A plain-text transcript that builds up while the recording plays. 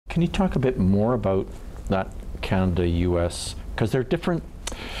Can you talk a bit more about that Canada, US? Because they're different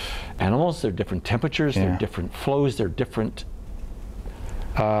animals, they're different temperatures, they're different flows, they're different.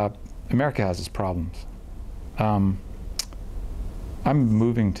 America has its problems. I'm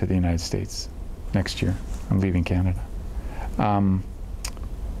moving to the United States next year. I'm leaving Canada.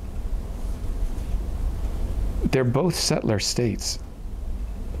 They're both settler states.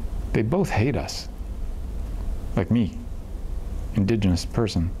 They both hate us, like me, Indigenous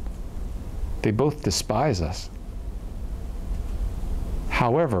person. They both despise us.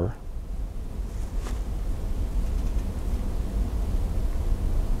 However,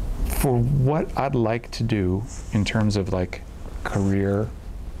 for what I'd like to do in terms of like career,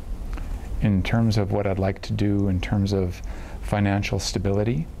 in terms of what I'd like to do in terms of financial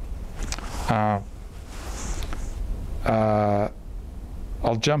stability, I'll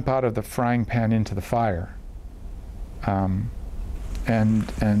jump out of the frying pan into the fire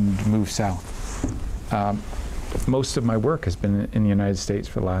and move south. Most of my work has been in the United States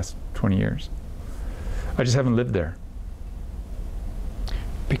for the last 20 years. I just haven't lived there.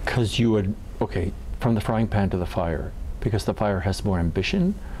 Because you would, okay, from the frying pan to the fire, because the fire has more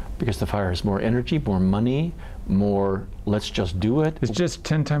ambition, because the fire has more energy, more money, more let's just do it. It's just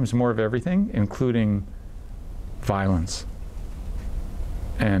 10 times more of everything, including violence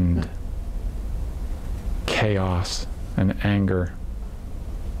and chaos and anger.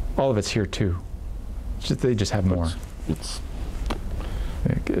 All of it's here too. It's just, they just have more. It's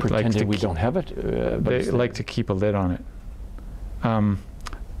like we don't have it. They like to keep a lid on it.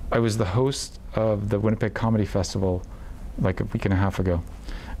 I was the host of the Winnipeg Comedy Festival like a week and a half ago.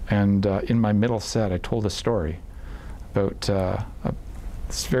 And in my middle set, I told a story about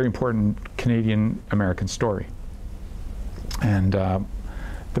this very important Canadian-American story. And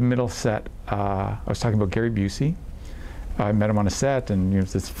the middle set, I was talking about Gary Busey. I met him on a set, and it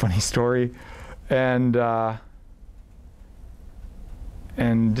was this funny story. And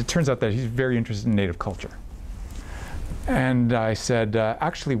it turns out that he's very interested in Native culture. And I said,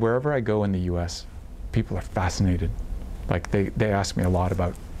 actually, wherever I go in the US, people are fascinated. Like, they ask me a lot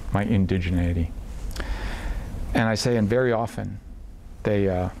about my indigeneity. And I say, and very often, they,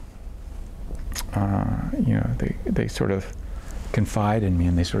 you know, they sort of confide in me,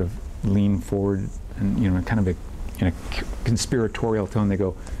 and they sort of lean forward, and, you know, kind of in a conspiratorial tone, they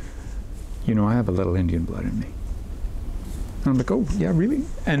go, you know, I have a little Indian blood in me. And I'm like, oh, yeah, really?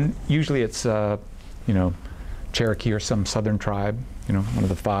 And usually it's, you know, Cherokee or some southern tribe, you know, one of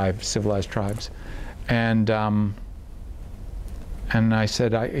the 5 civilized tribes. And I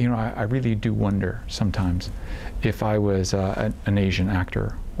said, you know, I really do wonder sometimes if I was an Asian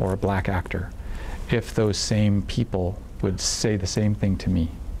actor or a black actor, if those same people would say the same thing to me.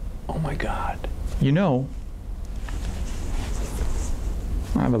 Oh my God. You know,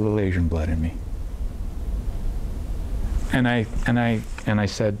 I have a little Asian blood in me. And I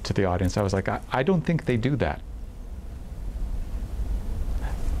said to the audience, I was like, I don't think they do that.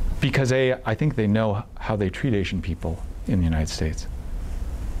 Because I think they know how they treat Asian people in the United States.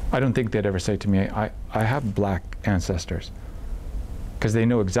 I don't think they'd ever say to me, I have black ancestors. Because they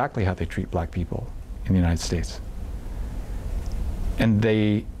know exactly how they treat black people in the United States. And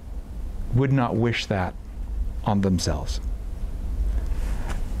they would not wish that on themselves.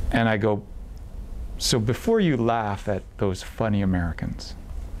 And I go, so before you laugh at those funny Americans,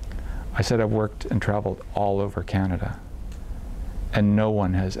 I said I've worked and traveled all over Canada, and no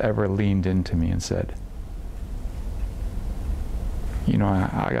one has ever leaned into me and said, you know,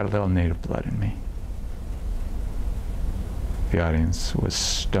 I got a little Native blood in me. The audience was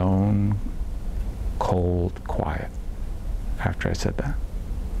stone cold quiet after I said that.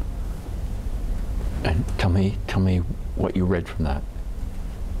 And tell me what you read from that.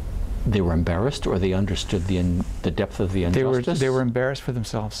 They were embarrassed, or they understood the depth of the injustice? They were embarrassed for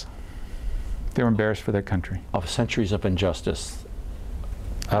themselves. They were embarrassed for their country. Of centuries of injustice.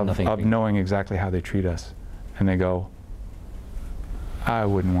 Of knowing exactly how they treat us. And they go, I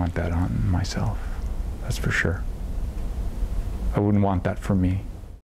wouldn't want that on myself, that's for sure. I wouldn't want that for me.